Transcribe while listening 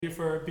you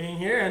for being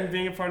here and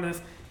being a part of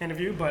this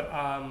interview, but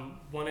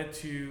wanted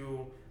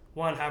to,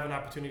 one, have an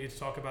opportunity to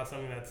talk about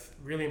something that's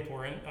really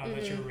important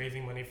that you're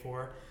raising money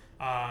for.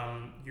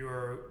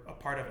 You're a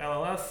part of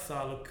LLS,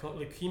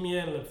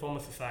 Leukemia and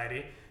Lymphoma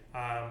Society,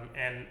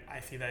 and I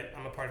see that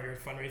I'm a part of your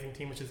fundraising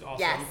team, which is awesome.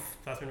 Yes. So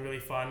that's been really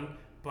fun,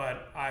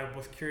 but I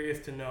was curious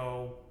to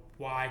know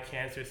why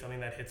cancer is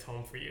something that hits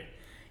home for you.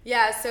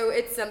 Yeah, so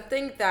it's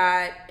something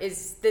that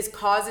this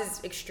cause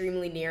is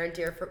extremely near and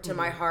dear to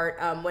my heart.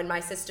 When my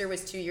sister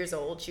was 2 years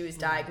old, she was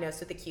diagnosed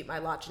with acute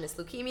myelogenous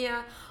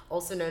leukemia,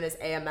 also known as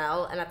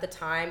AML. And at the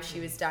time, she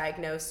was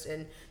diagnosed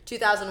in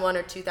 2001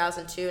 or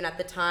 2002. And at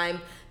the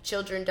time,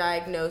 children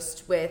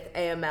diagnosed with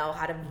AML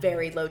had a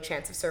very low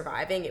chance of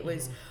surviving. It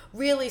was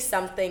really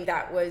something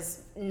that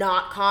was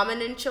not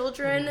common in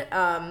children.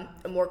 A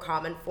more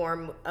common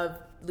form of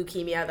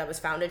leukemia that was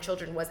found in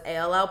children was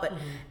ALL, but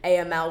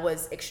AML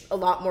was a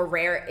lot more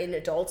rare in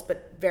adults,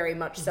 but very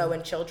much so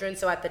in children.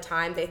 So at the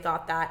time, they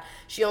thought that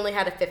she only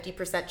had a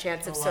 50%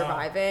 chance of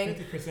surviving.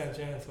 50%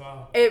 chance,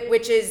 wow.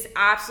 Which is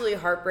absolutely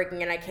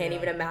heartbreaking, and I can't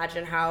even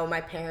imagine how my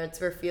parents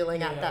were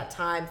feeling at that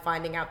time,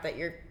 finding out that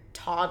your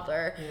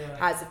toddler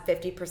has a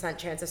 50%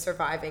 chance of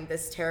surviving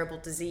this terrible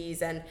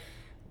disease. And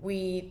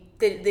we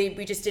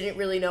just didn't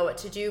really know what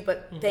to do,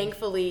 but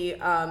thankfully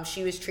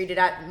she was treated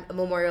at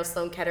Memorial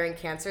Sloan Kettering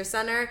Cancer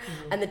Center,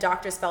 and the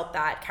doctors felt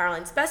that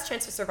Caroline's best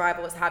chance of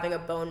survival was having a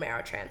bone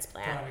marrow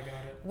transplant. Got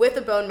it. With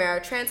a bone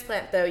marrow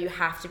transplant, though, you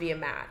have to be a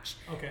match.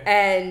 Okay.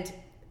 And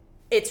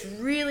it's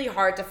really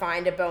hard to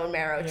find a bone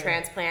marrow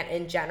transplant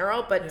in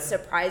general, but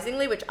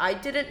surprisingly, which I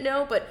didn't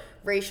know, but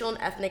racial and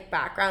ethnic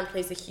background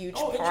plays a huge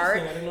part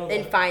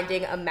in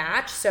finding a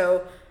match.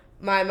 So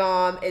my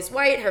mom is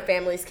white, her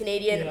family's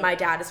Canadian, my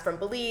dad is from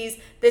Belize.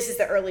 This is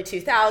the early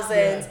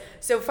 2000s.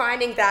 So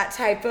finding that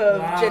type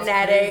of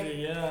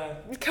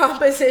genetic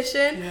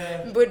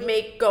composition would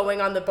make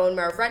going on the bone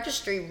marrow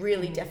registry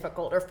really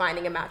difficult, or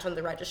finding a match on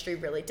the registry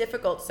really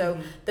difficult. So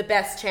the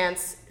best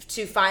chance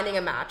to finding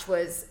a match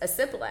was a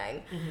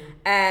sibling.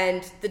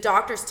 And the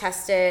doctors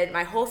tested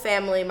my whole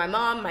family, my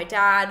mom, my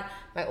dad,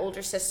 my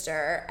older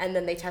sister, and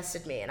then they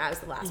tested me, and I was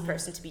the last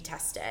person to be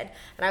tested.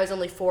 And I was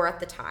only 4 at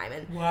the time.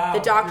 And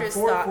the doctors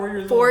thought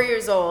 4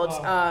 years old.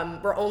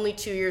 We're only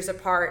 2 years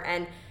apart.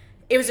 And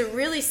it was a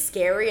really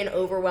scary and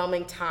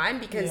overwhelming time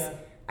because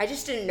I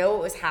just didn't know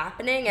what was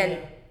happening. And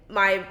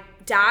my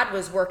dad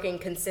was working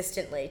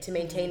consistently to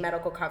maintain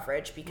medical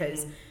coverage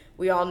because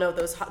we all know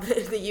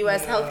the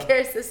U.S.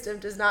 healthcare system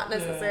does not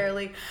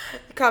necessarily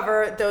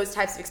cover those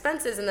types of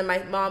expenses. And then my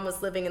mom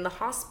was living in the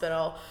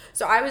hospital.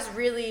 So I was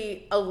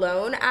really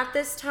alone at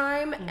this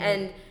time.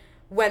 And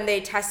when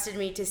they tested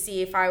me to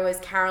see if I was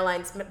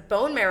Caroline's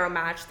bone marrow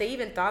match, they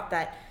even thought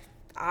that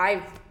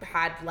I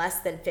had less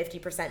than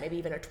 50%, maybe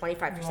even a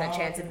 25%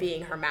 chance of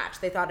being her match.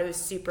 They thought it was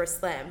super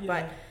slim.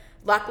 But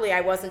luckily,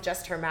 I wasn't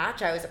just her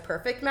match. I was a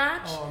perfect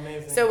match. Oh,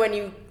 amazing. So when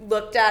you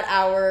looked at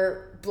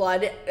our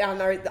blood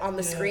on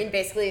the screen,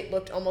 basically it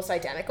looked almost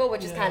identical,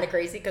 which is kind of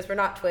crazy because we're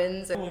not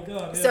twins. Oh my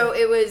God. So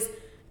it was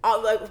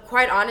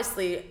quite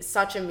honestly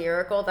such a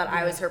miracle that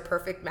I was her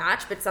perfect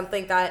match. But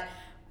something that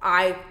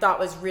I thought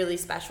was really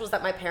special is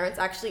that my parents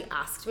actually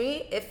asked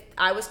me if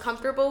I was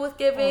comfortable with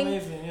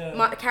giving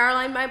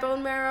Caroline my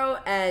bone marrow,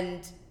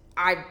 and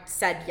I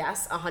said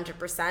yes,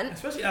 100%.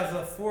 Especially as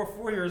a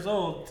 4 years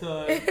old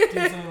to do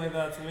something like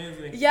that. It's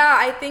amazing. Yeah,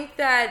 I think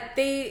that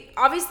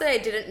obviously I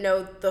didn't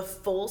know the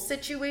full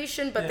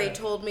situation, but they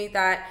told me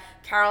that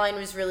Caroline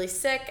was really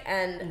sick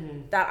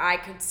and that I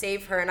could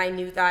save her, and I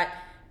knew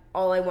that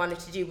all I wanted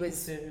to do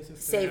was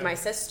save my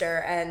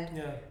sister.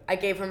 And I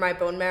gave her my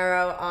bone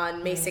marrow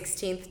on May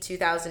 16th,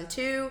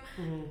 2002,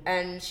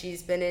 and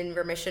she's been in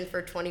remission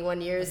for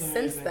 21 years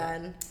since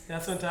then.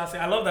 That's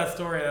fantastic. I love that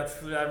story.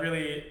 That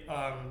really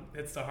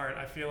hits the heart.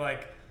 I feel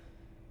like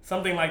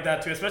something like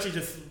that too, especially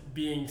just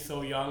being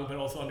so young, but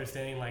also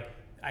understanding like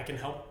I can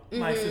help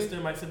my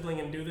sister, my sibling,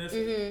 and do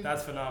this.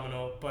 That's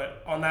phenomenal.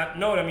 But on that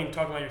note, I mean,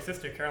 talking about your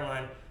sister,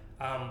 Caroline,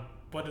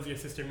 what does your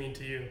sister mean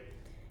to you?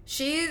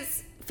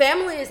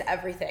 Family is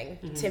everything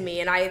to me,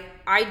 and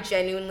I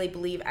genuinely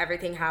believe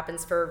everything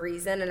happens for a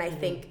reason, and I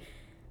think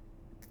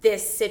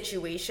this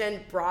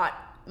situation brought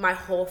my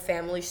whole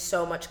family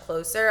so much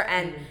closer,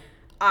 and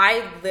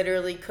I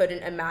literally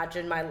couldn't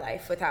imagine my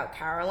life without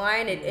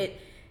Caroline.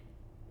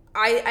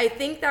 I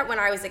think that when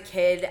I was a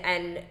kid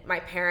and my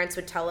parents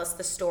would tell us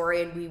the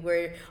story and we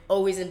were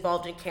always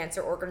involved in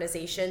cancer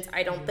organizations,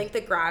 I don't think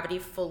the gravity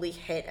fully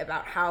hit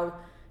about how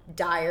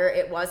dire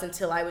it was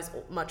until I was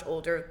much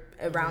older,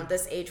 around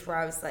this age, where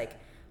I was like,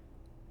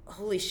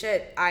 holy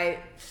shit, I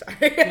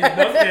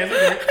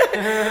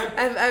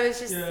was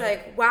just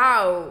like,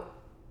 wow,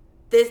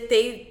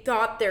 they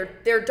thought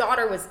their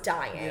daughter was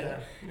dying,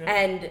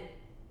 and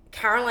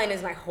Caroline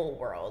is my whole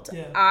world.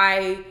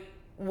 I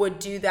would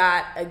do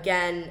that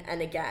again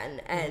and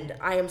again, and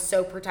I am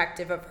so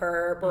protective of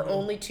her. We're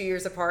only 2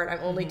 years apart.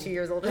 I'm only 2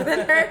 years older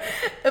than her,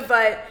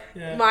 but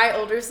my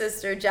older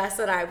sister Jess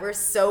and I were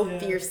so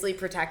fiercely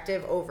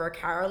protective over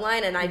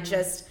Caroline, and I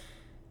just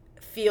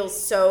feel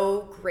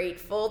so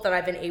grateful that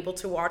I've been able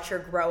to watch her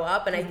grow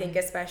up. And I think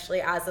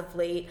especially as of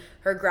late,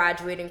 her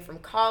graduating from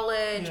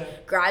college,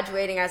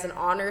 graduating as an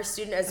honors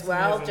student as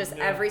well, amazing. Just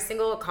every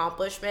single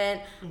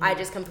accomplishment, I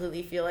just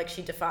completely feel like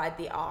she defied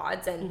the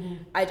odds.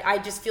 And I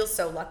just feel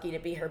so lucky to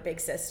be her big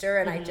sister.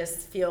 And I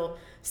just feel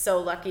so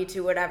lucky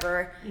to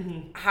whatever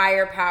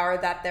higher power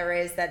that there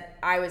is that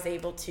I was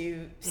able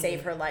to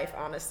save her life,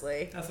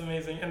 honestly. That's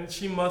amazing. And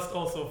she must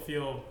also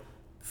feel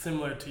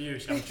similar to you.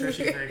 I'm sure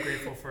she's very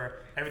grateful for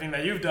everything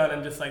that you've done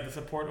and just like the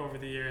support over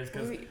the years,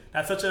 because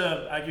that's such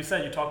a, like you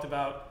said, you talked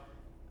about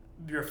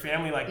your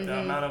family, like the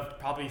amount of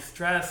probably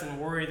stress and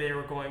worry they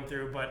were going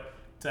through, but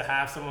to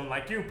have someone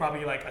like you,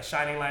 probably like a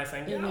shining light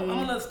saying, you know,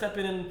 I'm gonna step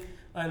in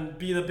and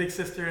be the big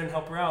sister and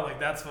help her out, like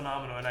that's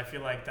phenomenal. And I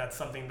feel like that's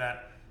something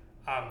that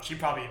she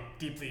probably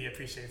deeply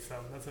appreciates, so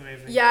that's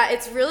amazing. Yeah,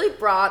 it's really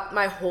brought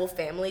my whole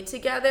family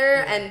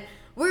together, and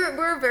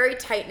we're a very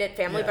tight-knit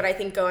family, but I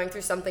think going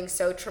through something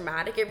so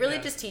traumatic, it really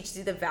just teaches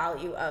you the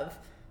value of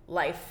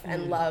life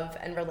and love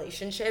and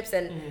relationships,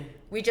 and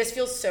we just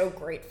feel so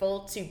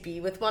grateful to be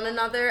with one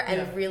another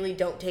and really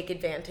don't take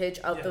advantage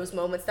of those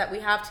moments that we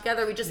have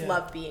together. We just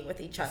love being with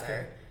each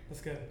other.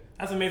 That's good.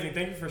 That's amazing.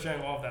 Thank you for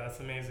sharing all of that. That's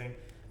amazing.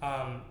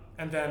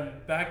 And then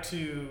back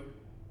to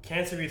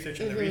cancer research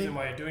and the reason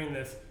why you're doing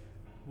this.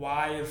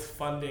 Why is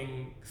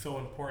funding so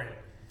important?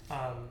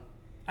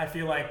 I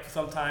feel like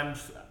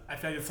sometimes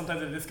there's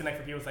a disconnect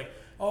for people. It's like,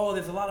 oh,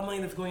 there's a lot of money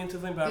that's going into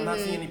something, but I'm not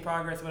seeing any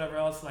progress, whatever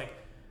else. Like,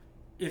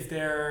 is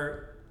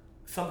there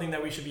something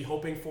that we should be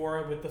hoping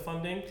for with the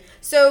funding?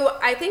 So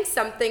I think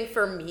something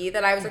for me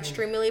that I was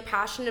extremely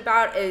passionate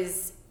about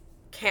is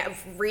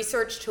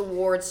research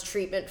towards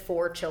treatment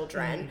for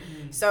children.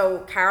 So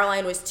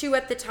Caroline was 2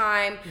 at the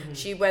time.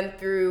 She went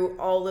through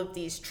all of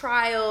these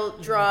trial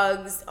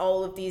drugs,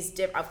 all of these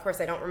of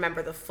course I don't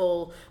remember the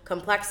full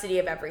complexity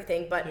of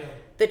everything, but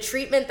the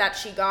treatment that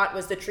she got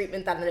was the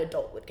treatment that an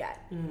adult would get.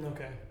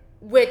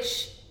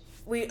 Which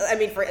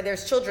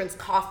there's children's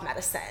cough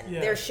medicine.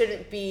 You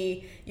shouldn't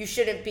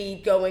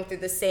be going through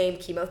the same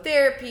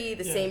chemotherapy,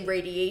 the same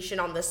radiation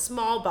on the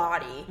small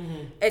body.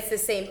 It's the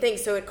same thing.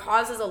 So it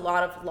causes a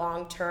lot of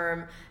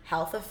long-term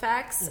health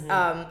effects.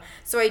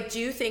 So I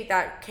do think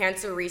that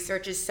cancer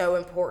research is so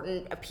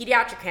important.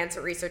 Pediatric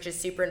cancer research is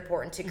super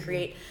important to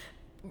create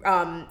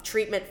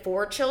treatment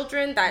for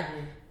children that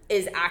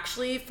is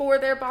actually for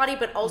their body,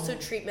 but also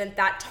treatment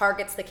that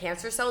targets the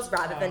cancer cells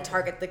rather than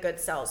target the good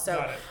cells.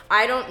 So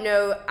I don't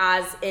know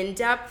as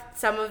in-depth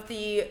some of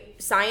the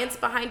science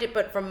behind it,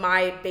 but from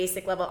my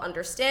basic level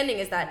understanding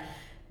is that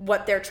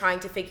what they're trying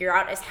to figure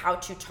out is how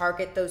to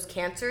target those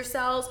cancer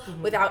cells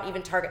without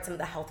even target some of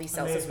the healthy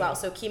cells as well.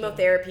 So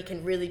chemotherapy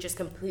can really just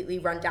completely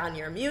run down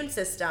your immune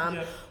system.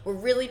 We're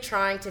really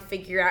trying to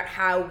figure out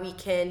how we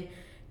can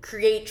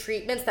create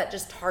treatments that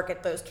just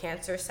target those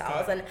cancer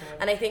cells.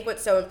 And I think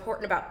what's so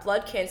important about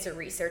blood cancer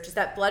research is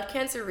that blood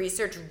cancer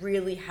research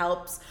really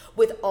helps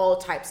with all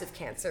types of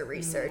cancer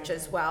research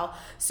as well.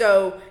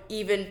 So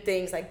even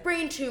things like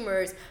brain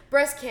tumors,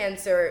 breast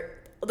cancer,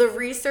 the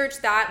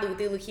research that the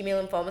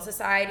Leukemia Lymphoma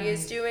Society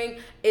is doing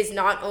is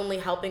not only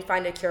helping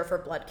find a cure for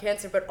blood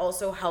cancer, but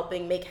also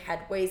helping make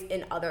headways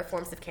in other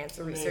forms of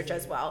cancer research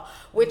as well,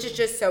 which is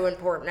just so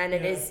important.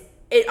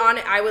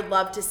 And I would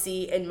love to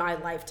see in my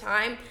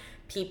lifetime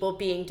people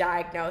being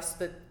diagnosed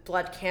with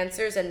blood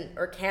cancers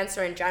or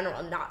cancer in general,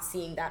 and not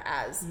seeing that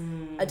as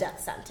a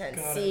death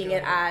sentence, seeing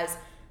it as,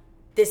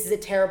 this is a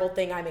terrible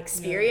thing I'm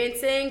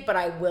experiencing, but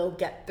I will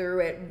get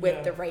through it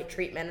with the right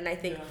treatment. And I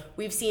think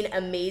we've seen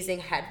amazing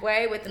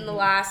headway within the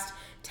last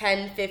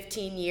 10,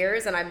 15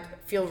 years, and I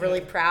feel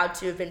really proud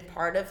to have been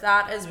part of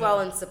that as well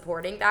and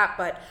supporting that,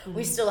 but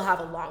we still have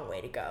a long way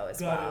to go as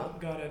well.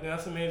 Got it.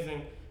 That's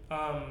amazing.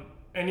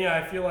 And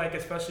I feel like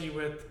especially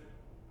with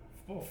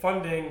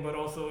funding, but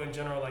also in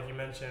general, like you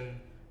mentioned,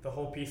 the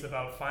whole piece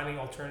about finding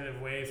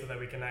alternative ways so that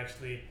we can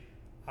actually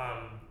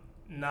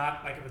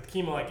not, like with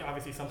chemo, like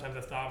obviously sometimes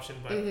that's the option,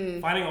 but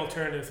finding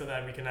alternatives so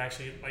that we can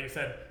actually, like you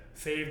said,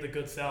 save the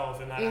good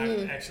cells and not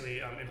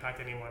actually impact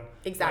anyone.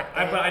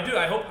 Exactly. But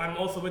I hope I'm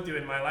also with you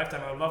in my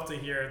lifetime. I would love to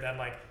hear that,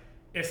 like,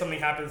 if something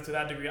happens to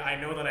that degree, I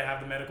know that I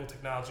have the medical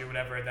technology or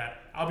whatever,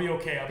 that I'll be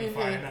okay, I'll be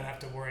fine, and not have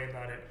to worry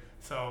about it.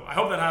 So I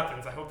hope that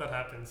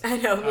happens. I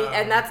know,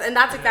 and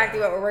that's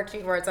exactly what we're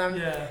working towards.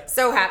 I'm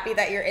so happy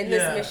that you're in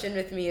this mission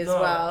with me as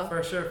well.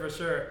 For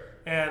sure.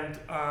 And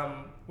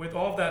with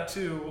all of that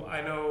too,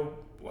 I know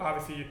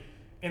obviously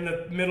in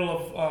the middle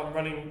of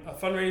running a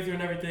fundraiser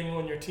and everything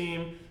on your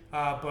team,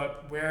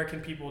 but where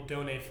can people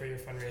donate for your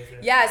fundraiser?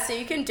 Yeah, so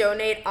you can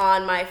donate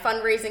on my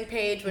fundraising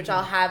page, which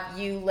I'll have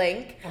you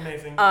link.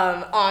 Amazing.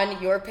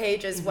 On your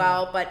page as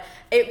well. But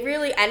it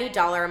really, any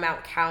dollar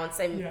amount counts.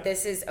 And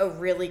this is a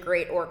really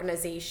great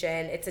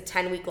organization. It's a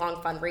 10-week long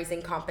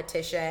fundraising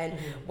competition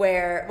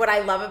where what I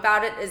love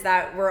about it is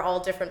that we're all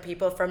different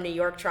people from New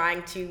York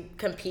trying to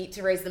compete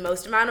to raise the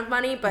most amount of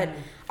money. But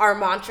our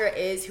mantra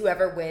is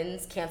whoever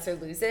wins, cancer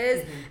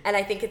loses. And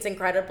I think it's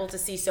incredible to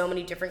see so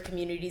many different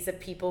communities of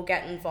people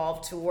get involved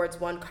involved towards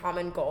one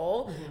common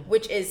goal,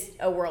 which is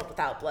a world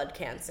without blood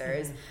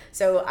cancers.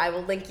 So I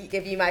will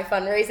give you my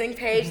fundraising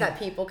page that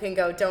people can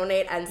go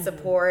donate and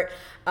support.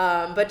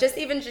 But just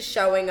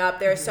showing up,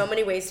 there are so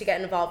many ways to get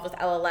involved with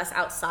LLS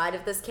outside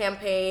of this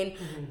campaign.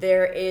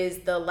 There is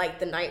the Light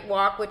the Night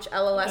Walk, which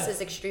LLS is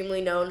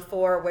extremely known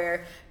for,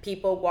 where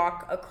people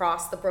walk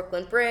across the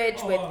Brooklyn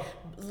Bridge with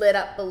lit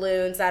up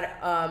balloons that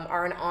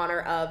are in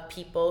honor of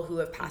people who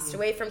have passed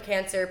away from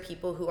cancer,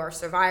 people who are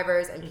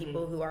survivors, and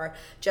people who are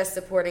just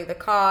supporting the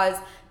cause.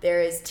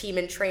 There is Team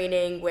in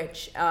Training,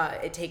 which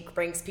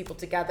brings people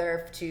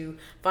together to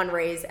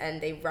fundraise,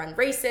 and they run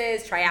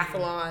races,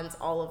 triathlons,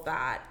 all of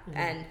that.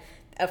 And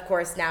of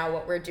course, now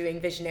what we're doing,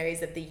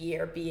 Visionaries of the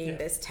Year, being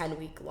this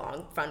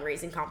 10-week-long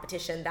fundraising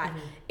competition that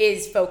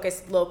is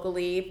focused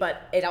locally,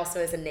 but it also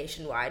is a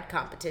nationwide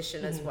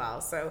competition as well.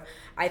 So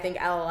I think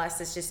LLS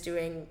is just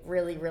doing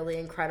really, really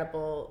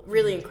incredible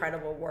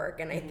work.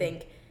 And I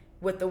think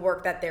with the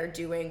work that they're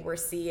doing, we're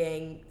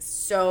seeing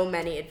so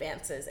many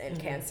advances in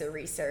cancer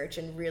research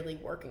and really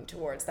working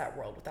towards that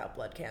world without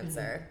blood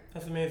cancer.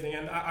 That's amazing.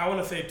 And I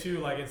want to say, too,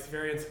 like, it's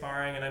very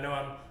inspiring. And I know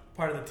I'm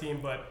part of the team,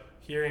 but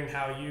hearing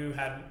how you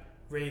had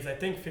raised, I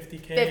think,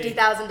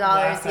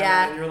 $50,000,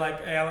 yeah. And you're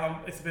like, hey,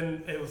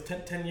 it was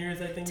 10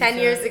 years, I think. 10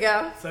 years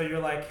ago. So you're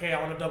like, hey,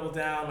 I want to double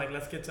down. Like,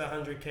 let's get to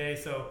 100K.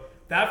 So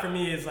that for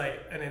me is like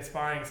an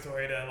inspiring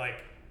story to like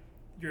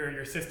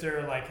your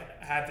sister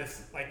like had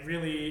this like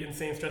really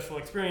insane stressful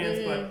experience,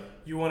 but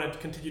you want to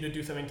continue to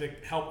do something to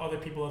help other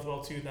people as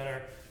well too that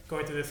are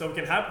going through this. So we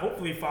can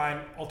hopefully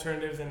find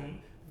alternatives and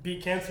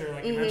beat cancer,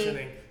 like you're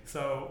mentioning.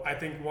 So I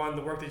think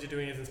the work that you're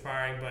doing is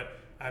inspiring, but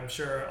I'm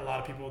sure a lot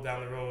of people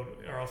down the road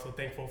are also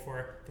thankful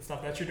for the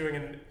stuff that you're doing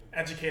and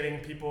educating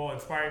people,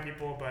 inspiring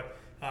people, but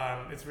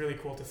it's really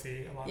cool to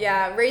see a lot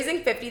of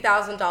raising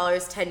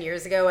 $50,000 10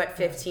 years ago at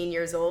 15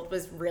 years old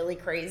was really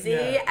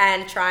crazy,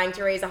 and trying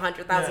to raise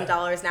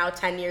 $100,000 now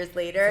 10 years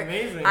later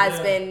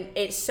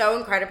it's so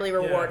incredibly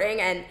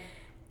rewarding, and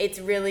it's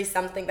really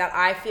something that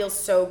I feel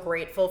so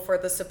grateful for,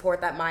 the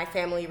support that my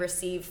family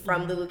received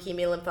from the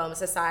Leukemia Lymphoma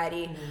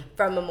Society,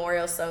 from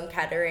Memorial Sloan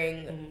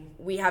Kettering.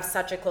 We have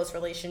such a close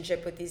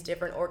relationship with these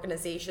different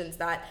organizations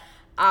that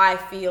I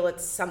feel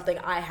it's something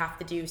I have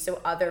to do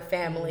so other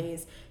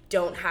families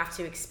don't have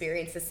to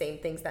experience the same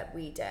things that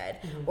we did.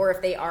 Or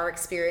if they are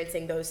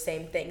experiencing those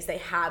same things, they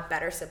have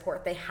better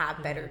support, they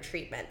have better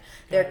treatment.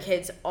 Their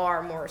kids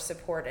are more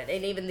supported,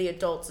 and even the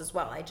adults as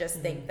well. I just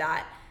think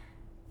that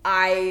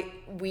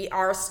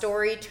our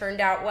story turned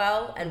out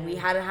well, and we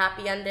had a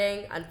happy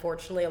ending.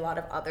 Unfortunately, a lot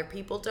of other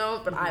people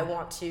don't, but I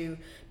want to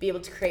be able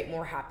to create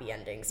more happy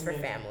endings for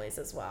families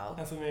as well.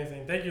 That's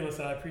amazing. Thank you,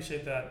 Lisette. I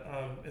appreciate that.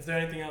 Is there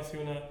anything else you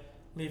want to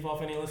leave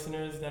off any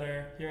listeners that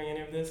are hearing any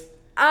of this?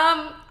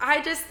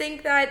 I just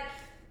think that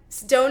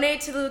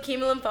donate to the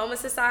Leukemia Lymphoma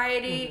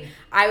Society.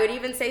 I would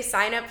even say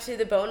sign up to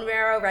the bone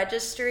marrow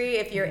registry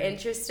if you're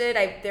interested.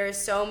 There's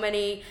so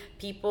many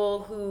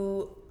people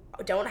who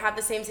don't have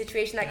the same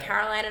situation that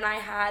Caroline and I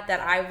had, that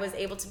I was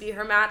able to be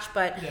her match,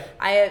 but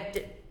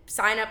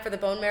sign up for the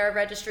bone marrow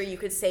registry. You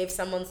could save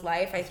someone's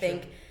life. I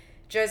think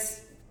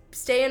just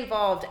stay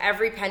involved.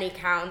 Every penny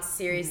counts.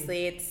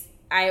 Seriously,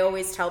 I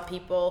always tell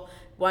people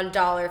 $1,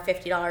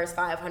 $50,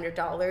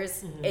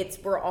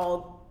 $500. We're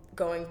all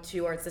going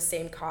towards the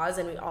same cause,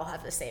 and we all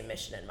have the same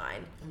mission in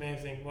mind.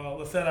 Amazing. Well,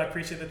 Lisette, I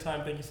appreciate the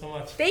time. Thank you so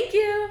much. Thank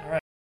you. All right.